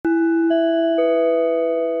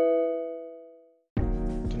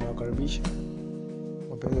kukaribisha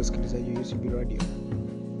wapenzi wasikilizaji wa UCB Radio,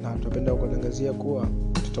 na tunapenda kuangazia kuwa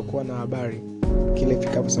tutakuwa na habari kila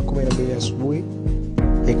ifikapo saa 12 asubuhi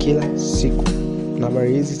ya kila siku, na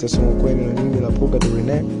habari hizi zitasomwa kwenu na mimi Lapuga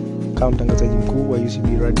Dorine kama mtangazaji mkuu wa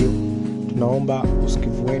UCB Radio. Tunaomba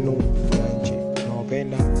usikivu wenu na nje.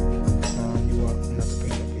 Tunawapenda.